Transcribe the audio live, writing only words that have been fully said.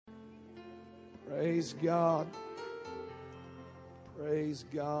Praise God. Praise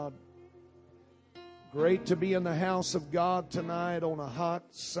God. Great to be in the house of God tonight on a hot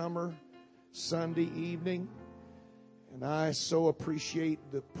summer Sunday evening. And I so appreciate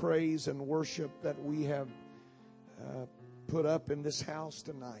the praise and worship that we have put up in this house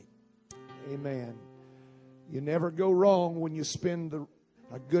tonight. Amen. You never go wrong when you spend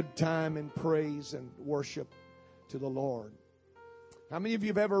a good time in praise and worship to the Lord. How many of you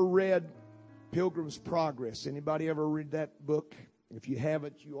have ever read Pilgrim's Progress? Anybody ever read that book? If you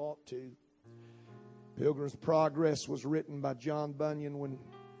haven't, you ought to. Pilgrim's Progress was written by John Bunyan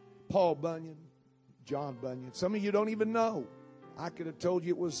Paul Bunyan. Some of you don't even know. I could have told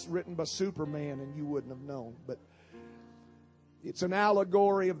you it was written by Superman and you wouldn't have known. But it's an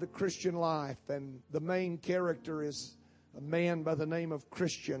allegory of the Christian life, and the main character is a man by the name of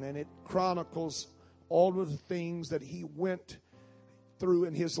Christian, and it chronicles all of the things that he went through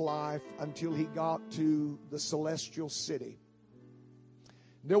in his life until he got to the celestial city.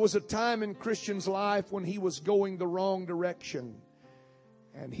 There was a time in Christian's life when he was going the wrong direction,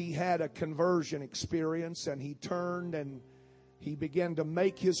 and he had a conversion experience, and he turned and he began to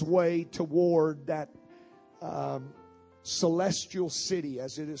make his way toward that celestial city,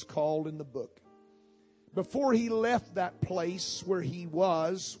 as it is called in the book. Before he left that place where he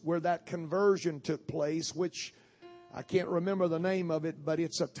was, where that conversion took place, which I can't remember the name of it, but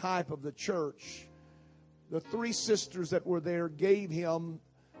it's a type of the church. The three sisters that were there gave him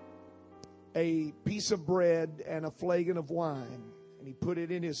a piece of bread and a flagon of wine. And he put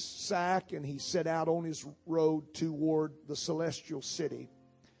it in his sack and he set out on his road toward the celestial city.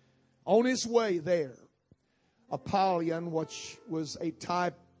 On his way there, Apollyon, which was a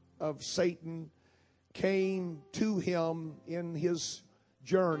type of Satan, came to him in his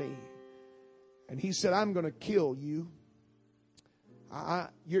journey. And he said, I'm going to kill you.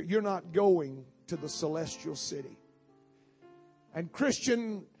 You're not going to the celestial city. And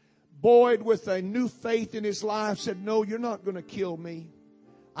Christian Boyd, with a new faith in his life, said, no, you're not going to kill me.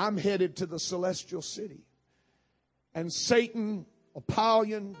 I'm headed to the celestial city. And Satan,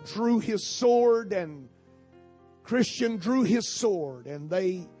 Apollyon, drew his sword, and Christian drew his sword, and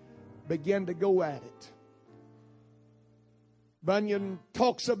they began to go at it. Bunyan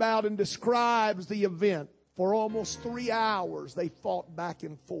talks about and describes the event. For almost 3 hours they fought back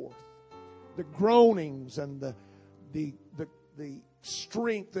and forth. The groanings and the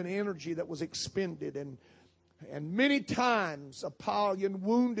strength and energy that was expended. And many times Apollyon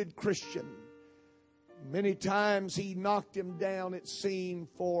wounded Christian. Many times he knocked him down, it seemed,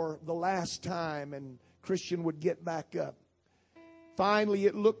 for the last time, and Christian would get back up. Finally,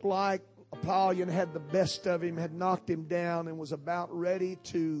 it looked like Apollyon had the best of him, had knocked him down, and was about ready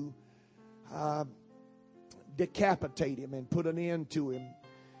to decapitate him and put an end to him.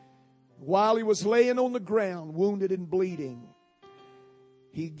 While he was laying on the ground, wounded and bleeding,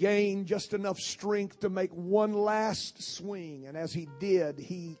 he gained just enough strength to make one last swing. And as he did,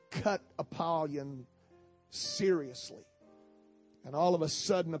 he cut Apollyon seriously. And all of a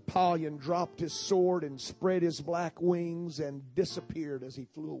sudden, Apollyon dropped his sword and spread his black wings and disappeared as he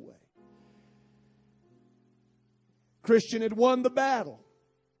flew away. Christian had won the battle,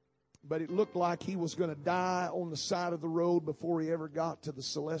 but it looked like he was going to die on the side of the road before he ever got to the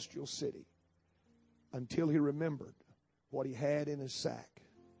celestial city, until he remembered what he had in his sack.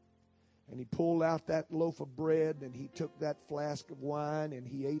 And he pulled out that loaf of bread, and he took that flask of wine, and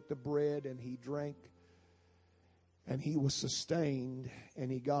he ate the bread, and he drank. And he was sustained,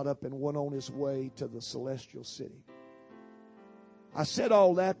 and he got up and went on his way to the celestial city. I said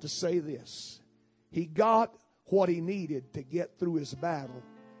all that to say this. He got what he needed to get through his battle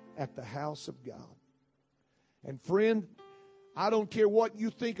at the house of God. And friend, I don't care what you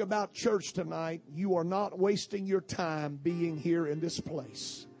think about church tonight. You are not wasting your time being here in this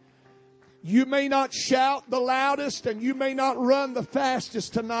place. You may not shout the loudest and you may not run the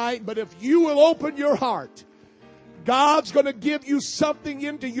fastest tonight, but if you will open your heart, God's going to give you something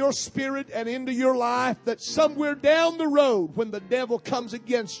into your spirit and into your life that somewhere down the road, when the devil comes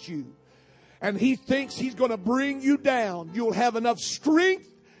against you and he thinks he's going to bring you down, you'll have enough strength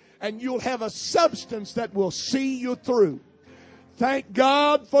and you'll have a substance that will see you through. Thank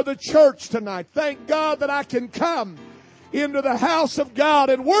God for the church tonight. Thank God that I can come into the house of God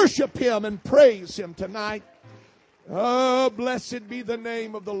and worship Him and praise Him tonight. Oh, blessed be the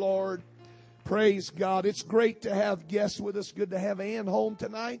name of the Lord. Praise God. It's great to have guests with us. Good to have Ann home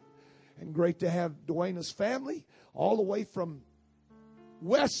tonight. And great to have Dwayna's family all the way from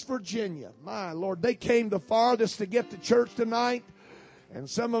West Virginia. My Lord, they came the farthest to get to church tonight. And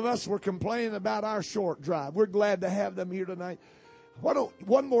some of us were complaining about our short drive. We're glad to have them here tonight.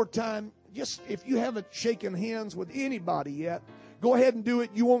 One more time, just if you haven't shaken hands with anybody yet, go ahead and do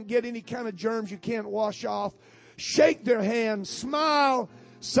it. You won't get any kind of germs you can't wash off. Shake their hand, smile,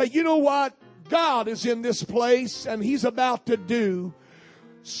 say, you know what? God is in this place and He's about to do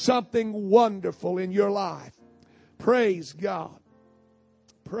something wonderful in your life. Praise God.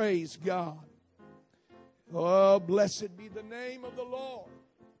 Praise God. Oh, blessed be the name of the Lord.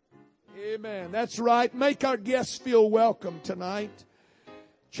 Amen. That's right. Make our guests feel welcome tonight.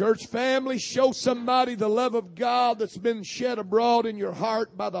 Church family, show somebody the love of God that's been shed abroad in your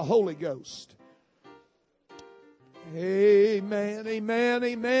heart by the Holy Ghost. Amen, amen,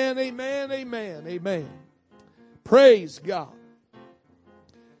 amen, amen, amen, amen. Praise God.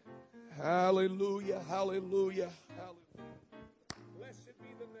 Hallelujah, hallelujah, hallelujah. Blessed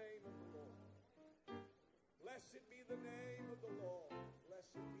be the name of the Lord. Blessed be the name of the Lord.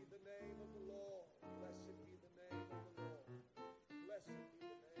 Blessed be the name of the Lord. Blessed be the name of the Lord. Blessed be the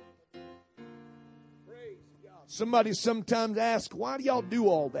name of the Lord. Praise God. Somebody sometimes asks, why do y'all do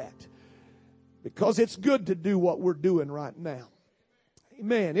all that? Because it's good to do what we're doing right now.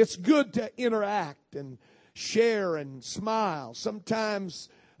 Amen. It's good to interact and share and smile. Sometimes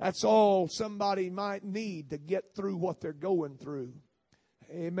that's all somebody might need to get through what they're going through.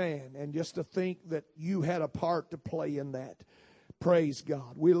 Amen. And just to think that you had a part to play in that. Praise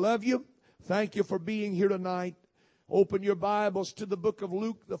God. We love you. Thank you for being here tonight. Open your Bibles to the book of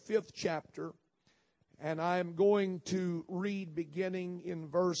Luke, the 5th chapter. And I am going to read beginning in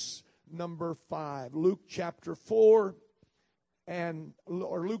verse number 5. Luke chapter 4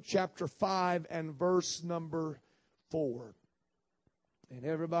 or Luke chapter 5 and verse number 4. And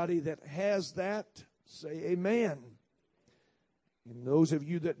everybody that has that, say amen. And those of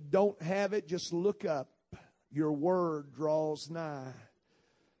you that don't have it, just look up. Your word draws nigh.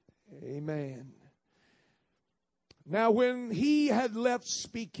 Amen. Now when he had left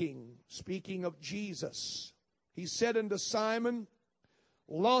speaking of Jesus, he said unto Simon,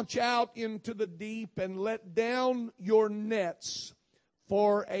 launch out into the deep and let down your nets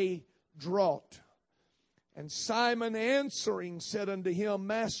for a draught. And Simon answering said unto him,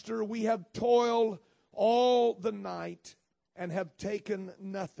 Master, we have toiled all the night and have taken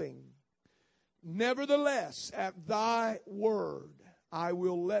nothing. Nevertheless, at thy word, I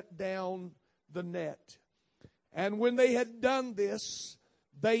will let down the net. And when they had done this,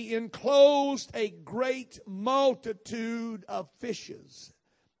 they enclosed a great multitude of fishes,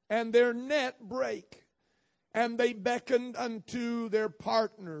 and their net brake. And they beckoned unto their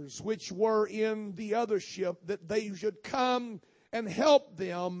partners, which were in the other ship, that they should come and help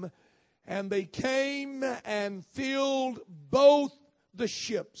them. And they came and filled both the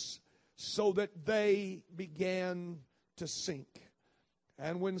ships, so that they began to sink.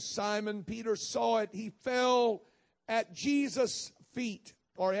 And when Simon Peter saw it, he fell at Jesus' feet,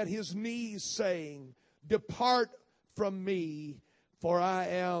 or at his knees, saying, Depart from me, for I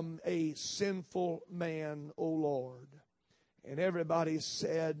am a sinful man, O Lord. And everybody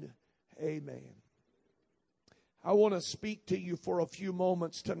said, Amen. I want to speak to you for a few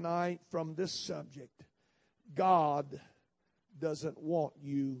moments tonight from this subject. God doesn't want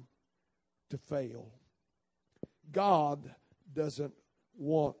you to fail. God doesn't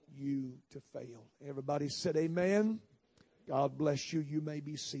want you to fail. Everybody said amen. God bless you. You may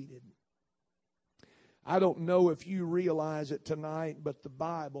be seated. I don't know if you realize it tonight, but the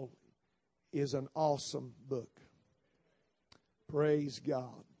Bible is an awesome book. Praise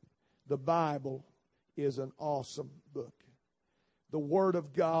God. The Bible is an awesome book. The Word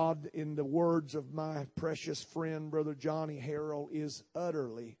of God, in the words of my precious friend, Brother Johnny Harrell, is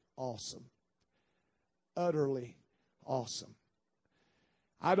utterly awesome. Utterly awesome.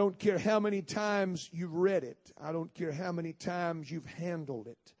 I don't care how many times you've read it. I don't care how many times you've handled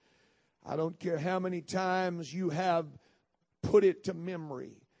it. I don't care how many times you have put it to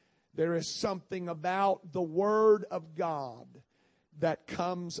memory. There is something about the Word of God that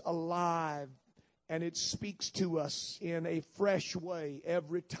comes alive, and it speaks to us in a fresh way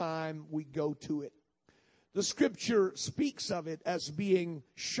every time we go to it. The Scripture speaks of it as being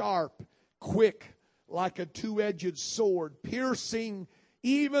sharp, quick, like a two-edged sword, piercing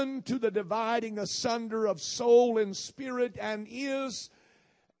even to the dividing asunder of soul and spirit, and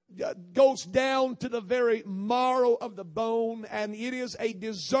goes down to the very marrow of the bone, and it is a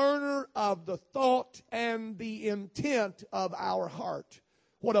discerner of the thought and the intent of our heart.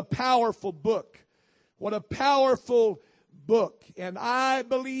 What a powerful book. What a powerful book. And I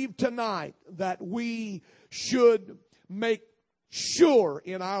believe tonight that we should make sure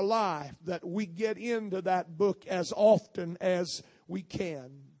in our life that we get into that book as often as we can.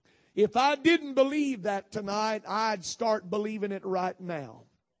 If I didn't believe that tonight, I'd start believing it right now.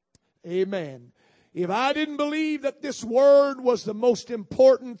 Amen. If I didn't believe that this Word was the most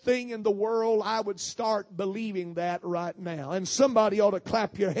important thing in the world, I would start believing that right now. And somebody ought to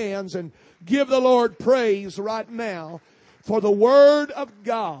clap your hands and give the Lord praise right now for the Word of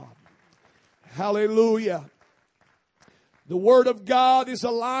God. Hallelujah. The Word of God is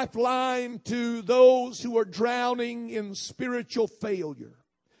a lifeline to those who are drowning in spiritual failure.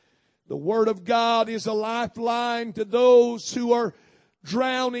 The Word of God is a lifeline to those who are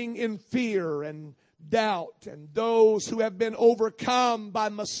drowning in fear and doubt, and those who have been overcome by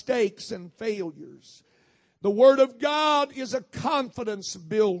mistakes and failures. The Word of God is a confidence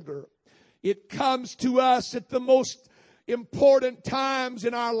builder. It comes to us at the most important times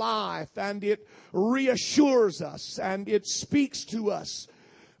in our life, and it reassures us, and it speaks to us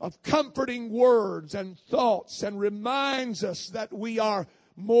of comforting words and thoughts, and reminds us that we are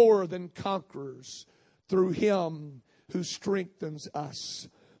more than conquerors through Him who strengthens us.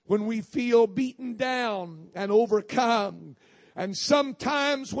 When we feel beaten down and overcome, and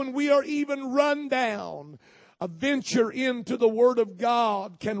sometimes when we are even run down, a venture into the Word of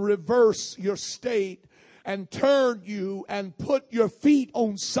God can reverse your state and turn you and put your feet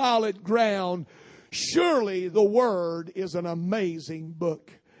on solid ground. Surely the Word is an amazing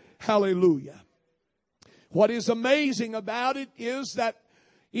book. Hallelujah. What is amazing about it is that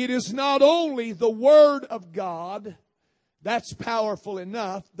it is not only the Word of God. That's powerful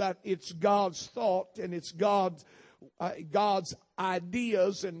enough that it's God's thought and it's God's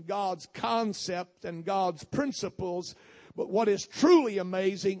ideas and God's concept and God's principles. But what is truly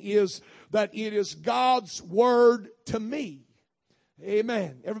amazing is that it is God's Word to me.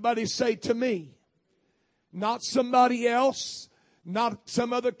 Amen. Everybody say to me. Not somebody else, not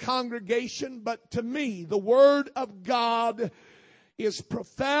some other congregation, but to me. The Word of God is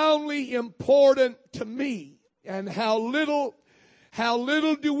profoundly important to me. And how little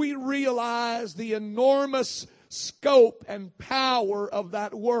do we realize the enormous scope and power of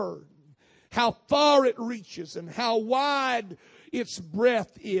that Word. How far it reaches and how wide its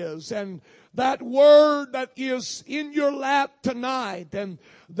breadth is. And that Word that is in your lap tonight, and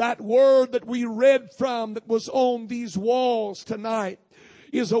that Word that we read from that was on these walls tonight,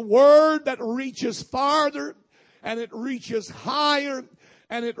 is a Word that reaches farther, and it reaches higher,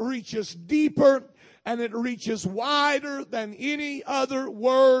 and it reaches deeper, and it reaches wider than any other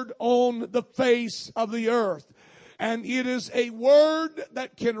word on the face of the earth. And it is a word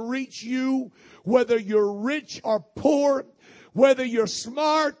that can reach you whether you're rich or poor, whether you're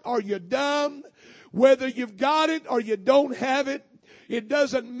smart or you're dumb, whether you've got it or you don't have it. It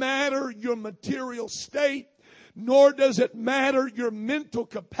doesn't matter your material state, nor does it matter your mental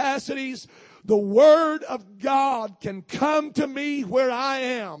capacities. The Word of God can come to me where I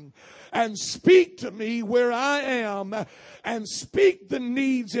am, and speak to me where I am, and speak the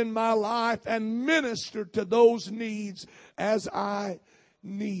needs in my life, and minister to those needs as I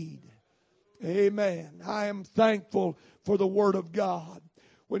need. Amen. I am thankful for the Word of God.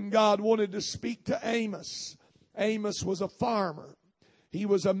 When God wanted to speak to Amos, Amos was a farmer. He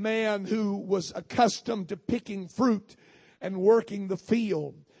was a man who was accustomed to picking fruit and working the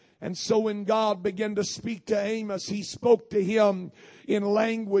field. And so when God began to speak to Amos, He spoke to him in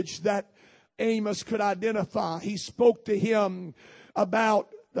language that Amos could identify. He spoke to him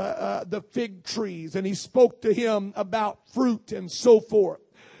about the fig trees, and He spoke to him about fruit and so forth.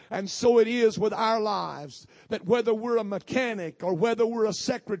 And so it is with our lives, that whether we're a mechanic or whether we're a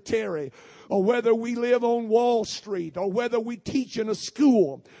secretary or whether we live on Wall Street or whether we teach in a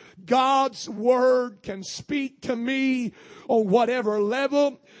school, God's Word can speak to me on whatever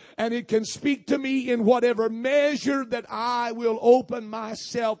level, and it can speak to me in whatever measure that I will open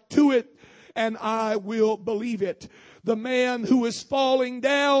myself to it and I will believe it. The man who is falling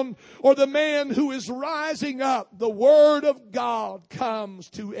down or the man who is rising up, the Word of God comes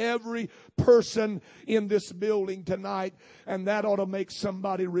to every person in this building tonight, and that ought to make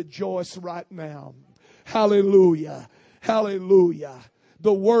somebody rejoice right now. Hallelujah. Hallelujah.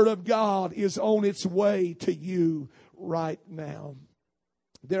 The Word of God is on its way to you right now.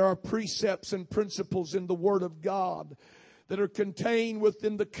 There are precepts and principles in the Word of God that are contained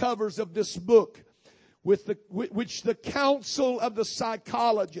within the covers of this book, which the counsel of the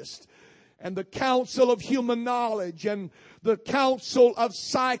psychologist and the counsel of human knowledge and the counsel of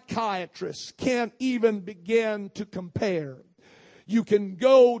psychiatrists can't even begin to compare. You can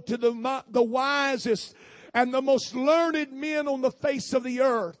go to the wisest and the most learned men on the face of the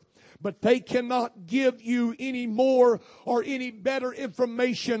earth, but they cannot give you any more or any better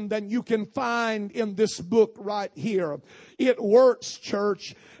information than you can find in this book right here. It works,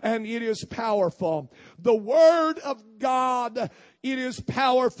 church, and it is powerful. The Word of God It is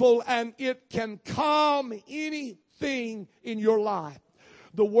powerful and it can calm anything in your life.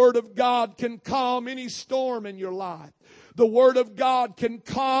 The Word of God can calm any storm in your life. The Word of God can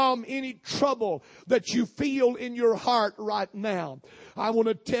calm any trouble that you feel in your heart right now. I want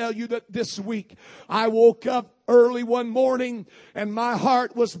to tell you that this week I woke up early one morning and my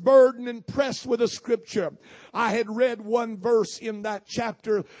heart was burdened and pressed with a scripture. I had read one verse in that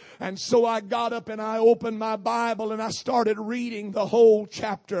chapter, and so I got up and I opened my Bible and I started reading the whole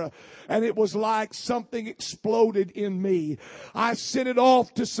chapter, and it was like something exploded in me. I sent it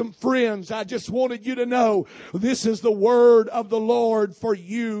off to some friends. I just wanted you to know this is the word of the Lord for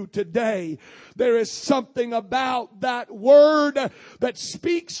you today. There is something about that word that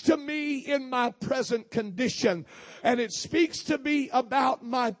speaks to me in my present condition. And it speaks to me about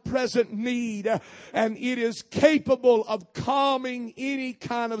my present need. And it is capable of calming any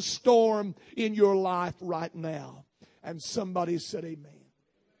kind of storm in your life right now. And somebody said amen.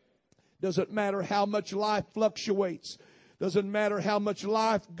 Doesn't matter how much life fluctuates. Doesn't matter how much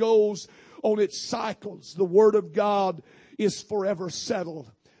life goes on its cycles. The Word of God is forever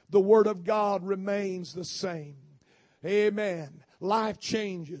settled. The Word of God remains the same. Amen. Life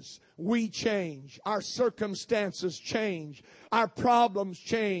changes. We change. Our circumstances change. Our problems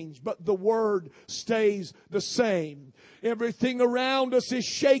change. But the Word stays the same. Everything around us is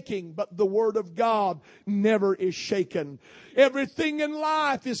shaking, but the Word of God never is shaken. Everything in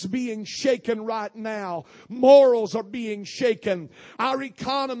life is being shaken right now. Morals are being shaken. Our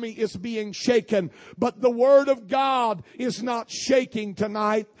economy is being shaken. But the Word of God is not shaking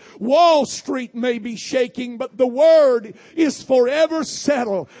tonight. Wall Street may be shaking, but the Word is forever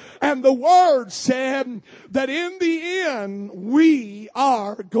settled. And the Word said that in the end, we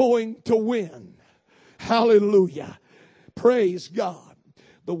are going to win. Hallelujah. Praise God.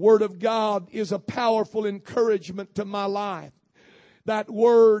 The Word of God is a powerful encouragement to my life. That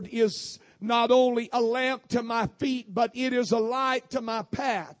Word is not only a lamp to my feet, but it is a light to my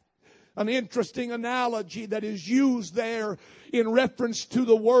path. An interesting analogy that is used there in reference to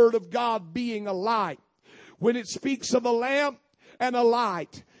the Word of God being a light. When it speaks of a lamp and a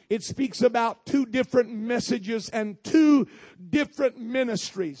light, it speaks about two different messages and two different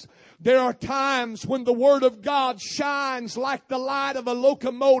ministries. There are times when the Word of God shines like the light of a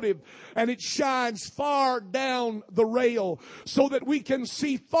locomotive, and it shines far down the rail so that we can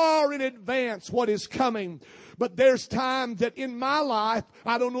see far in advance what is coming. But there's times that in my life,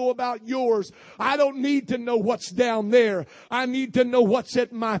 I don't know about yours, I don't need to know what's down there. I need to know what's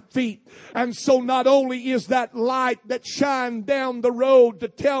at my feet. And so not only is that light that shines down the road to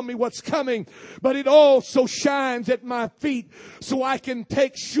tell me what's coming, but it also shines at my feet so I can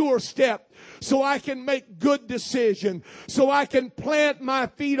take sure steps. So I can make good decisions. So I can plant my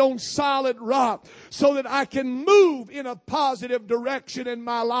feet on solid rock. So that I can move in a positive direction in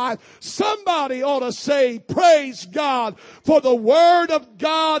my life. Somebody ought to say, praise God for the Word of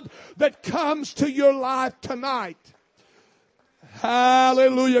God that comes to your life tonight.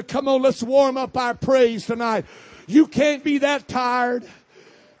 Hallelujah. Come on, let's warm up our praise tonight. You can't be that tired.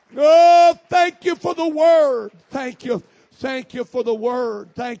 Oh, thank you for the Word. Thank you. Thank you for the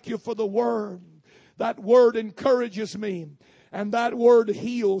Word. Thank you for the Word. That Word encourages me. And that Word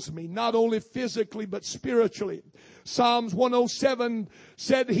heals me. Not only physically, but spiritually. Psalms 107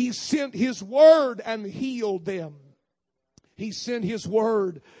 said He sent His Word and healed them. He sent His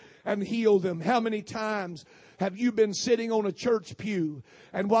Word and healed them. How many times have you been sitting on a church pew,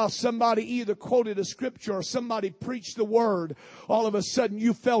 and while somebody either quoted a scripture or somebody preached the Word, all of a sudden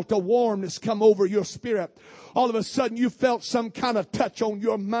you felt a warmness come over your spirit. All of a sudden you felt some kind of touch on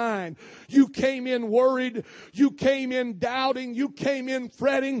your mind. You came in worried. You came in doubting. You came in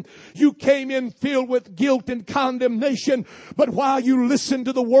fretting. You came in filled with guilt and condemnation. But while you listened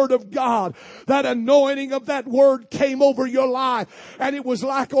to the Word of God, that anointing of that Word came over your life. And it was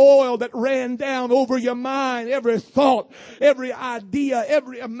like oil that ran down over your mind. Every thought, every idea,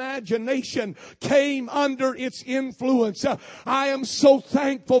 every imagination came under its influence. I am so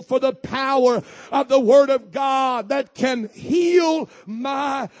thankful for the power of the Word of God that can heal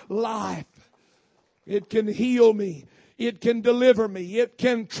my life. It can heal me. It can deliver me. It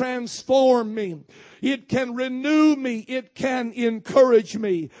can transform me. It can renew me. It can encourage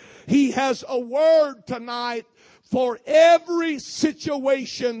me. He has a word tonight for every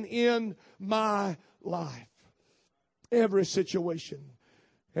situation in my life. Every situation.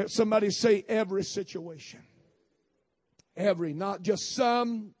 Somebody say every situation. Every, not just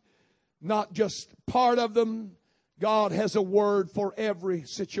some, not just part of them. God has a word for every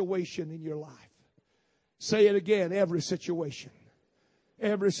situation in your life. Say it again, every situation.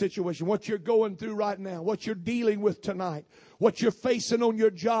 Every situation, what you're going through right now, what you're dealing with tonight, what you're facing on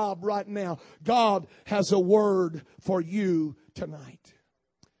your job right now, God has a word for you tonight.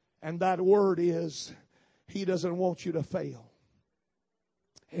 And that word is, He doesn't want you to fail.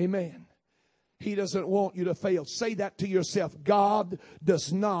 Amen. He doesn't want you to fail. Say that to yourself. God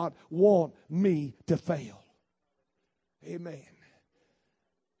does not want me to fail. Amen.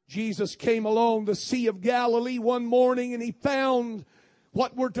 Jesus came along the Sea of Galilee one morning and He found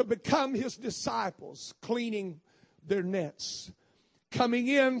what were to become His disciples cleaning their nets. Coming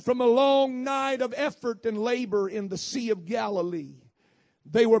in from a long night of effort and labor in the Sea of Galilee.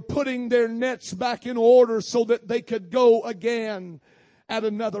 They were putting their nets back in order so that they could go again at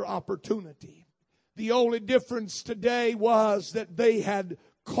another opportunity. The only difference today was that they had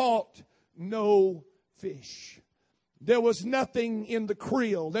caught no fish. There was nothing in the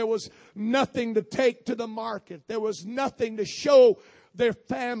creel. There was nothing to take to the market. There was nothing to show their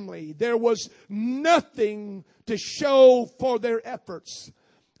family. There was nothing to show for their efforts.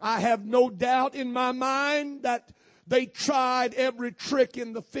 I have no doubt in my mind that they tried every trick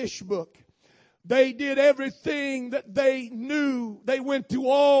in the fish book. They did everything that they knew. They went to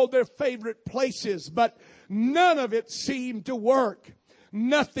all their favorite places, but none of it seemed to work.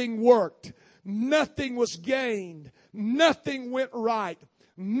 Nothing worked. Nothing was gained. Nothing went right.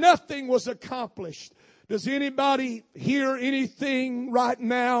 Nothing was accomplished. Does anybody hear anything right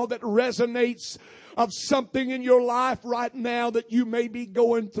now that resonates of something in your life right now that you may be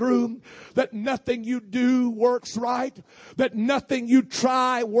going through? That nothing you do works right? That nothing you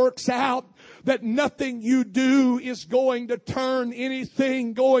try works out? That nothing you do is going to turn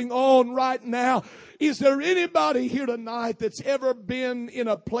anything going on right now? Is there anybody here tonight that's ever been in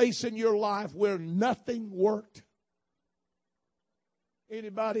a place in your life where nothing worked?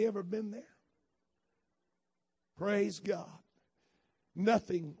 Anybody ever been there? Praise God.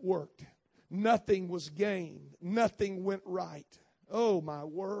 Nothing worked. Nothing was gained. Nothing went right. Oh, my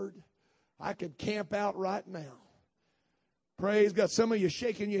word. I could camp out right now. Praise God. Some of you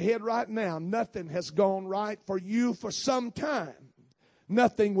shaking your head right now. Nothing has gone right for you for some time.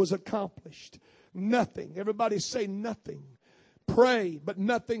 Nothing was accomplished. Nothing. Everybody say nothing. Pray, but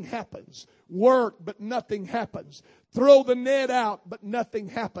nothing happens. Work, but nothing happens. Throw the net out, but nothing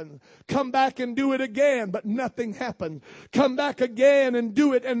happened. Come back and do it again, but nothing happened. Come back again and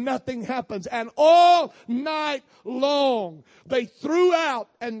do it, and nothing happens. And all night long, they threw out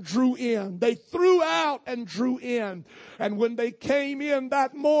and drew in. They threw out and drew in. And when they came in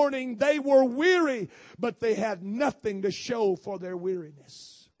that morning, they were weary, but they had nothing to show for their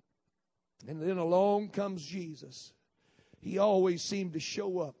weariness. And then along comes Jesus. He always seemed to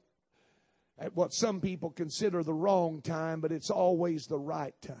show up at what some people consider the wrong time, but it's always the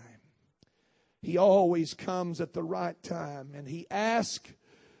right time. He always comes at the right time, and He asked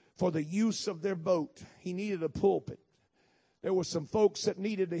for the use of their boat. He needed a pulpit. There were some folks that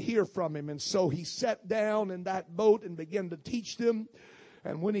needed to hear from Him, and so He sat down in that boat and began to teach them.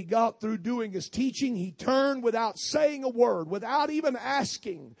 And when He got through doing His teaching, He turned without saying a word, without even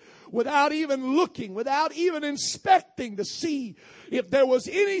asking, without even looking, without even inspecting to see if there was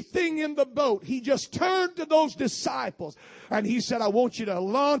anything in the boat. He just turned to those disciples and He said, I want you to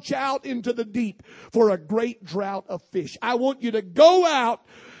launch out into the deep for a great drought of fish. I want you to go out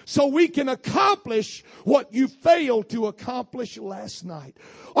so we can accomplish what you failed to accomplish last night.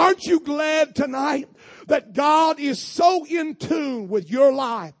 Aren't you glad tonight that God is so in tune with your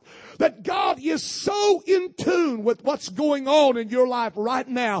life? That God is so in tune with what's going on in your life right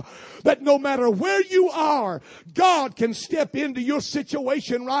now, that no matter where you are, God can step into your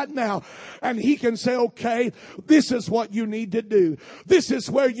situation right now and He can say, okay, this is what you need to do. This is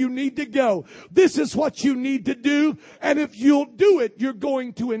where you need to go. This is what you need to do. And if you'll do it, you're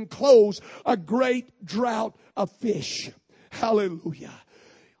going to enclose a great drought of fish. Hallelujah.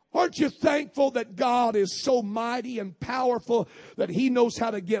 Aren't you thankful that God is so mighty and powerful that He knows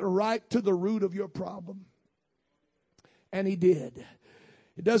how to get right to the root of your problem? And He did.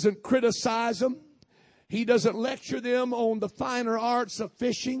 He doesn't criticize them. He doesn't lecture them on the finer arts of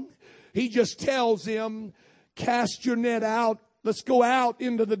fishing. He just tells them, cast your net out. Let's go out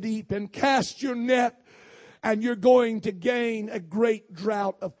into the deep and cast your net, and you're going to gain a great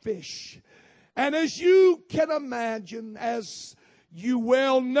drought of fish. And as you can imagine, as you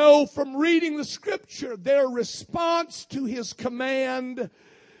well know from reading the Scripture, their response to His command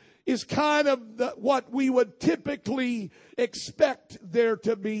is kind of what we would typically expect there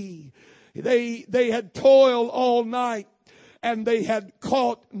to be. They had toiled all night and they had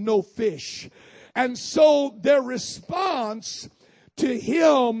caught no fish. And so their response to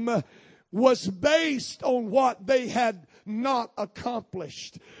Him was based on what they had not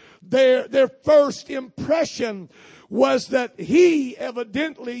accomplished. Their first impression was that he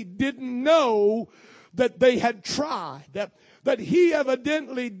evidently didn't know that they had tried, that he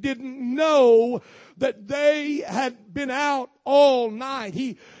evidently didn't know that they had been out all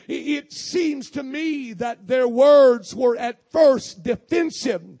night. It seems to me that their words were at first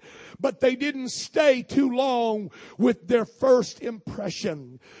defensive, but they didn't stay too long with their first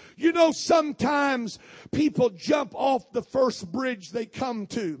impression. You know, sometimes people jump off the first bridge they come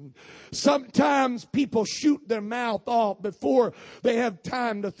to. Sometimes people shoot their mouth off before they have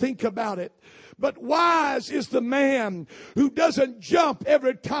time to think about it. But wise is the man who doesn't jump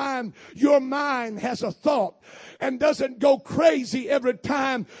every time your mind has a thought, and doesn't go crazy every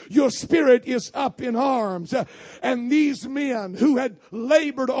time your spirit is up in arms. And these men who had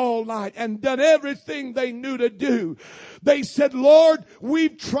labored all night and done everything they knew to do, they said, Lord,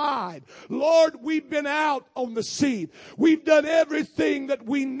 we've tried. Lord, we've been out on the sea. We've done everything that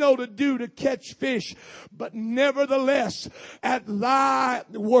we know to do to catch fish. But nevertheless, at thy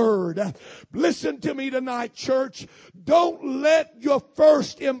word. Listen to me tonight, church. Don't let your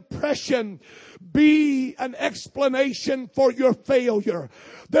first impression be an explanation for your failure.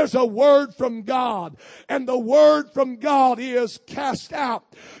 There's a word from God, and the word from God is cast out.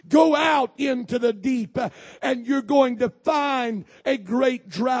 Go out into the deep, and you're going to find a great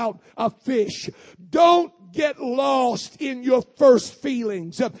drought of fish. Don't get lost in your first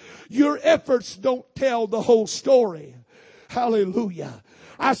feelings. Your efforts don't tell the whole story. Hallelujah.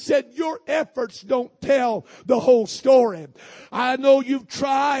 I said your efforts don't tell the whole story. I know you've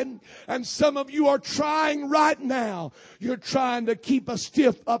tried, and some of you are trying right now. You're trying to keep a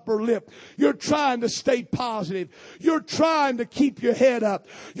stiff upper lip. You're trying to stay positive. You're trying to keep your head up.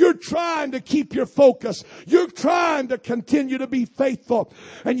 You're trying to keep your focus. You're trying to continue to be faithful.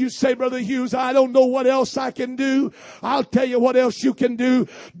 And you say, Brother Hughes, I don't know what else I can do. I'll tell you what else you can do.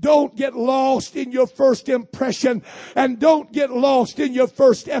 Don't get lost in your first impression, and don't get lost in your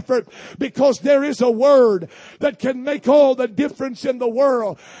first effort, because there is a word that can make all the difference in the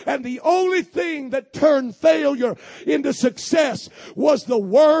world. And the only thing that turned failure into success was the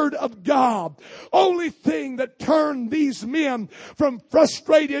word of God. Only thing that turned these men from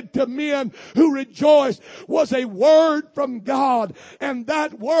frustrated to men who rejoiced was a word from God. And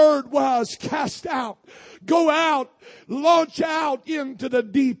that word was cast out. Go out, launch out into the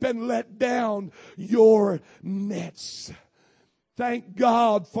deep, and let down your nets. Thank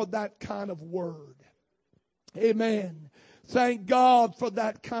God for that kind of word. Amen. Thank God for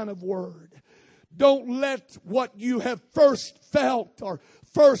that kind of word. Don't let what you have first felt or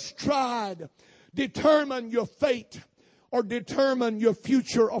first tried determine your fate or determine your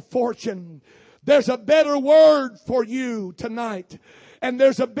future or fortune. There's a better word for you tonight, and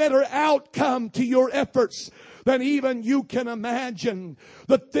there's a better outcome to your efforts than even you can imagine.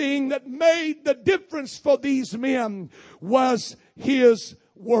 The thing that made the difference for these men was His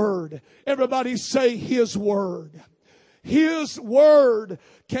word. Everybody say His word. His word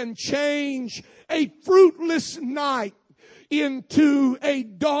can change a fruitless night into a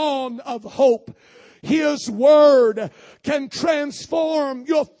dawn of hope. His word can transform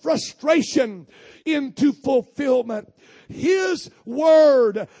your frustration into fulfillment. His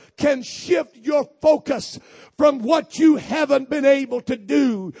word can shift your focus from what you haven't been able to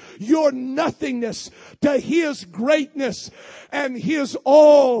do, your nothingness, to His greatness and His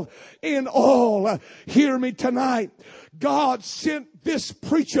all in all. Hear me tonight. God sent this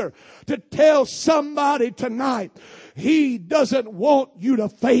preacher to tell somebody tonight, He doesn't want you to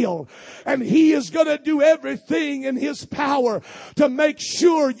fail. And He is going to do everything in His power to make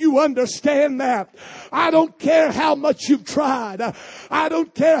sure you understand that. I don't care how much you've tried. I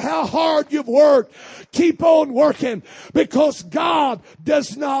don't care how hard you've worked. Keep on working, because God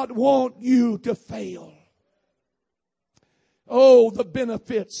does not want you to fail. Oh, the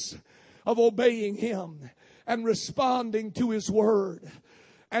benefits of obeying Him and responding to His word.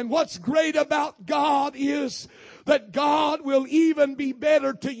 And what's great about God is that God will even be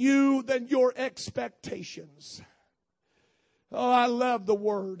better to you than your expectations. Oh, I love the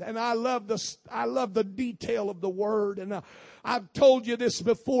word, and I love the detail of the word. And I've told you this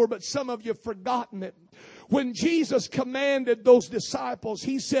before, but some of you have forgotten it. When Jesus commanded those disciples,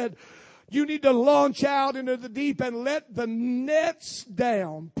 He said, you need to launch out into the deep and let the nets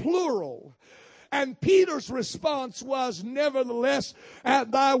down, plural. And Peter's response was, nevertheless, at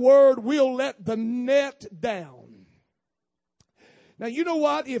thy word, we'll let the net down. Now, you know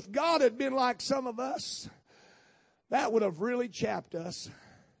what? If God had been like some of us, that would have really chapped us.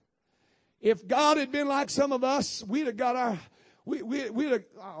 If God had been like some of us, we'd have got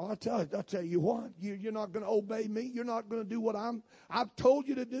I'll tell you what, you're not going to obey me. You're not going to do what I've told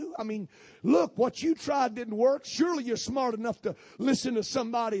you to do. I mean, look, what you tried didn't work. Surely you're smart enough to listen to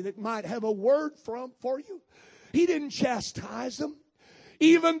somebody that might have a word for you. He didn't chastise them,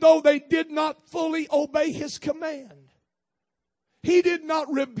 even though they did not fully obey his command. He did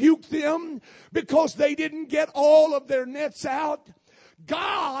not rebuke them because they didn't get all of their nets out.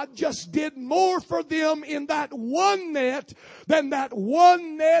 God just did more for them in that one net than that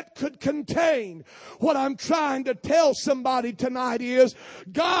one net could contain. What I'm trying to tell somebody tonight is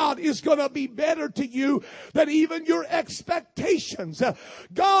God is going to be better to you than even your expectations.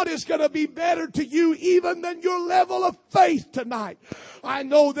 God is going to be better to you even than your level of faith tonight. I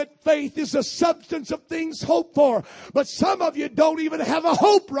know that faith is a substance of things hoped for, but some of you don't even have a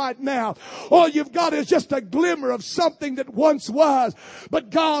hope right now. All you've got is just a glimmer of something that once was. But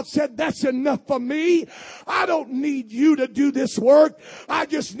God said, that's enough for me. I don't need you to do this work. I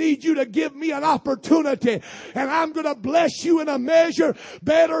just need you to give me an opportunity. And I'm going to bless you in a measure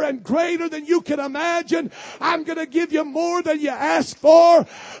better and greater than you can imagine. I'm going to give you more than you ask for.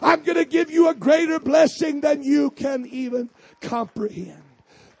 I'm going to give you a greater blessing than you can even comprehend.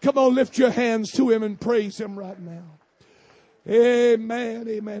 Come on, lift your hands to Him and praise Him right now. Amen,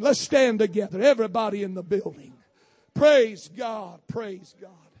 amen. Let's stand together, everybody in the building. Praise God, praise God.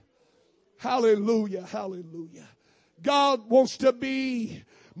 Hallelujah, hallelujah. God wants to be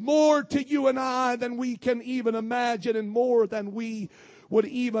more to you and I than we can even imagine, and more than we would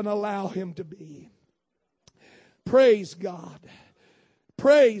even allow Him to be. Praise God.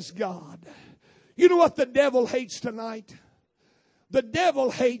 Praise God. You know what the devil hates tonight? The devil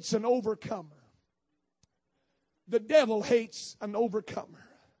hates an overcomer. The devil hates an overcomer.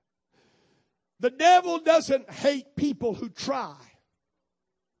 The devil doesn't hate people who try.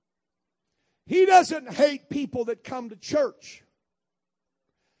 He doesn't hate people that come to church.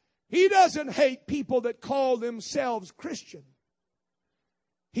 He doesn't hate people that call themselves Christian.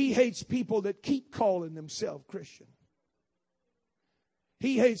 He hates people that keep calling themselves Christian.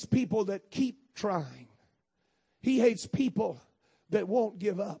 He hates people that keep trying. He hates people that won't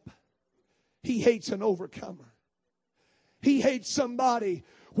give up. He hates an overcomer. He hates somebody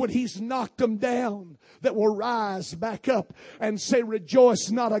when he's knocked them down that will rise back up and say,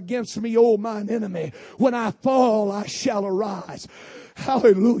 rejoice not against me, O mine enemy. When I fall, I shall arise.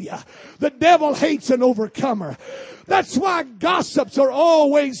 Hallelujah. The devil hates an overcomer. That's why gossips are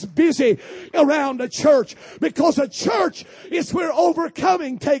always busy around a church, because a church is where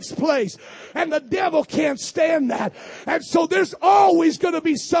overcoming takes place, and the devil can't stand that. And so there's always going to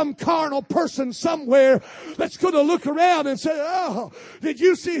be some carnal person somewhere that's going to look around and say, oh, did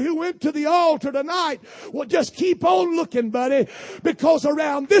you see who went to the altar tonight? Well, just keep on looking, buddy, because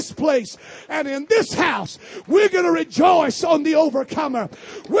around this place and in this house, we're going to rejoice on the overcomer.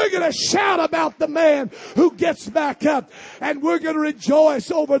 We're going to shout about the man who gets back up, and we're going to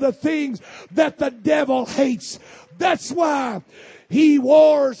rejoice over the things that the devil hates. That's why he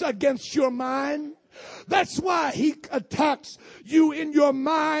wars against your mind. That's why he attacks you in your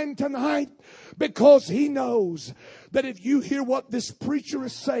mind tonight, because he knows that if you hear what this preacher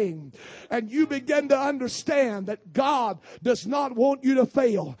is saying and you begin to understand that God does not want you to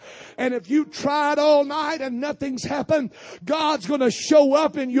fail, and if you tried all night and nothing's happened, God's going to show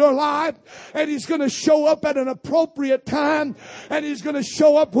up in your life, and He's going to show up at an appropriate time, and He's going to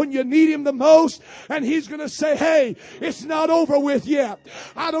show up when you need Him the most, and He's going to say, hey, it's not over with yet.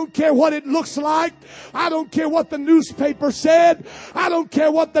 I don't care what it looks like. I don't care what the newspaper said. I don't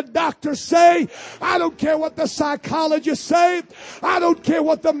care what the doctors say. I don't care what the psychologist say. I don't care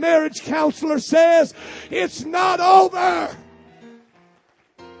what the marriage counselor says. It's not over.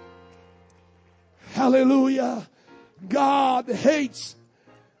 Hallelujah. God hates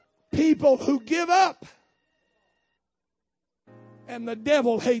people who give up, and the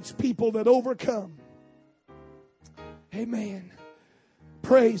devil hates people that overcome. Amen.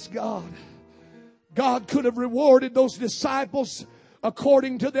 Praise God. God could have rewarded those disciples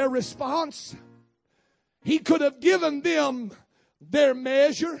according to their response. He could have given them their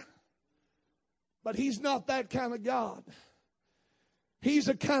measure, but He's not that kind of God. He's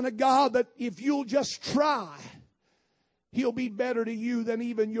the kind of God that if you'll just try, He'll be better to you than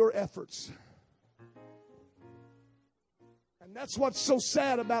even your efforts. And that's what's so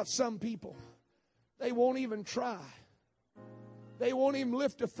sad about some people. They won't even try. They won't even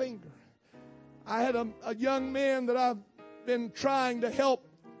lift a finger. I had a young man that I've been trying to help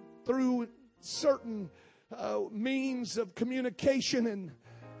through certain means of communication,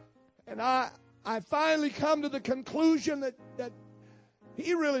 and I finally come to the conclusion that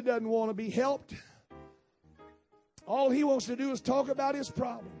he really doesn't want to be helped. All he wants to do is talk about his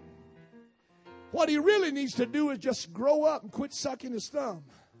problem. What he really needs to do is just grow up and quit sucking his thumb.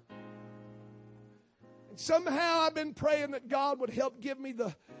 And somehow I've been praying that God would help give me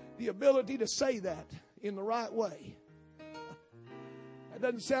the ability to say that in the right way. It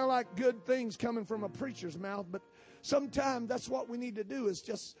doesn't sound like good things coming from a preacher's mouth, but sometimes that's what we need to do, is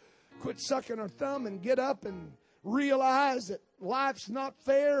just quit sucking our thumb and get up and realize that life's not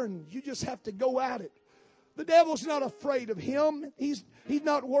fair and you just have to go at it. The devil's not afraid of him. He's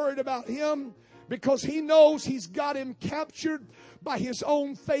not worried about him, because he knows he's got him captured by his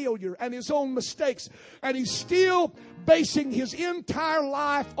own failure and his own mistakes. And he's still basing his entire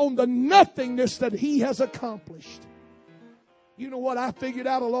life on the nothingness that he has accomplished. You know what I figured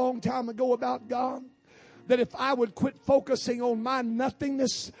out a long time ago about God? That if I would quit focusing on my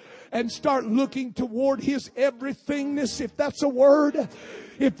nothingness and start looking toward his everythingness, if that's a word,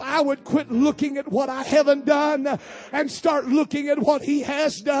 if I would quit looking at what I haven't done and start looking at what he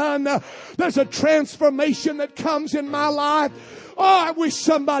has done, there's a transformation that comes in my life. Oh, I wish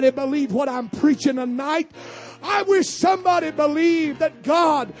somebody believed what I'm preaching tonight. I wish somebody believed that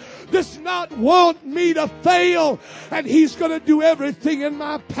God does not want me to fail, and he's going to do everything in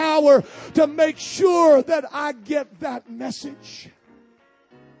my power to make sure that I get that message.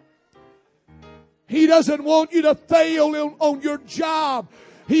 He doesn't want you to fail on your job.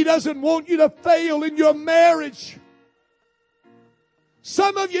 He doesn't want you to fail in your marriage.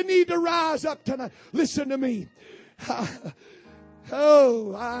 Some of you need to rise up tonight. Listen to me.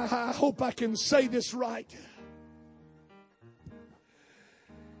 I hope I can say this right.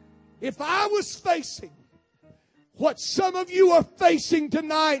 If I was facing what some of you are facing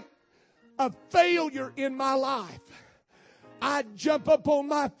tonight, a failure in my life, I'd jump up on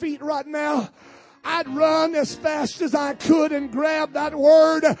my feet right now. I'd run as fast as I could and grab that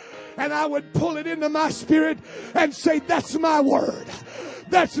word, and I would pull it into my spirit and say, that's my word.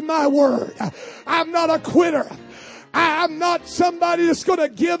 That's my word. I'm not a quitter. I'm not somebody that's going to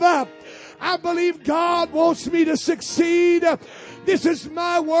give up. I believe God wants me to succeed. This is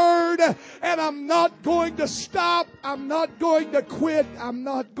my word, and I'm not going to stop. I'm not going to quit. I'm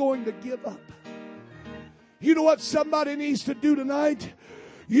not going to give up. You know what somebody needs to do tonight?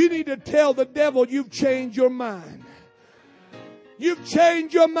 You need to tell the devil you've changed your mind. You've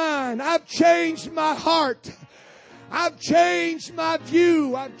changed your mind. I've changed my heart. I've changed my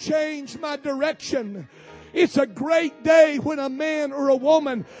view. I've changed my direction. It's a great day when a man or a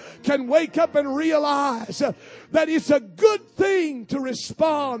woman can wake up and realize that it's a good thing to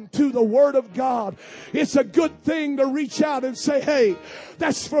respond to the Word of God. It's a good thing to reach out and say, hey,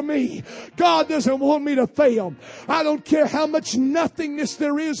 that's for me. God doesn't want me to fail. I don't care how much nothingness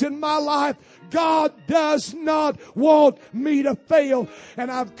there is in my life. God does not want me to fail. And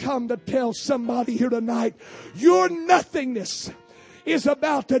I've come to tell somebody here tonight, your nothingness is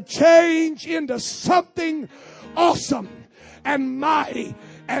about to change into something awesome and mighty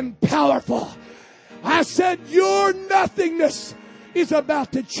and powerful. I said your nothingness is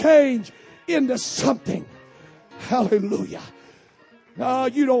about to change into something. Hallelujah. Oh,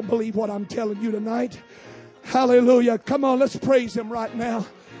 you don't believe what I'm telling you tonight. Hallelujah. Come on, let's praise him right now.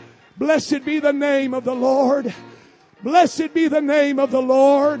 Blessed be the name of the Lord. Blessed be the name of the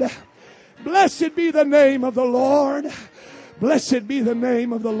Lord. Blessed be the name of the Lord. Blessed be the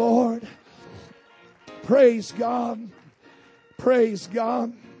name of the Lord. Praise God. Praise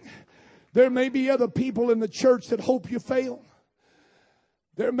God. There may be other people in the church that hope you fail.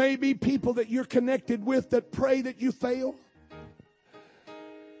 There may be people that you're connected with that pray that you fail.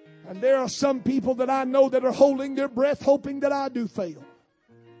 And there are some people that I know that are holding their breath hoping that I do fail.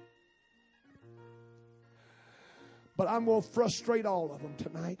 But I'm going to frustrate all of them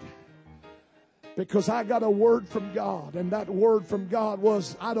tonight. Because I got a word from God, and that word from God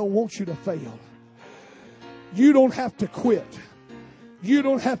was, I don't want you to fail. You don't have to quit. You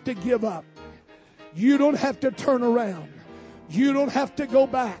don't have to give up. You don't have to turn around. You don't have to go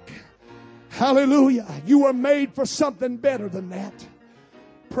back. Hallelujah. You were made for something better than that.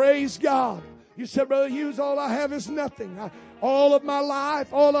 Praise God. You said, Brother Hughes, all I have is nothing. All of my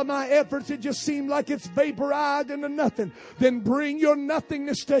life, all of my efforts, it just seemed like it's vaporized into nothing. Then bring your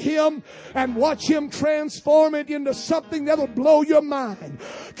nothingness to Him and watch Him transform it into something that'll blow your mind.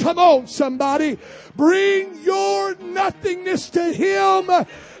 Come on, somebody. Bring your nothingness to Him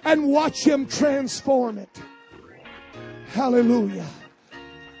and watch Him transform it. Hallelujah.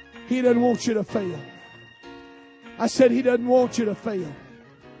 He doesn't want you to fail. I said He doesn't want you to fail.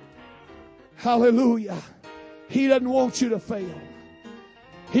 Hallelujah. He doesn't want you to fail.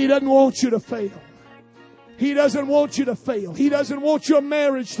 He doesn't want you to fail. He doesn't want you to fail. He doesn't want your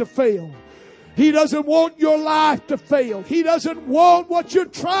marriage to fail. He doesn't want your life to fail. He doesn't want what you're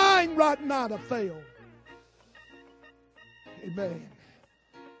trying right now to fail. Amen.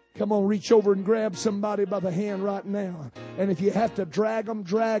 Come on, reach over and grab somebody by the hand right now. And if you have to drag them,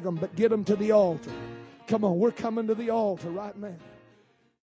 but get them to the altar. Come on, we're coming to the altar right now.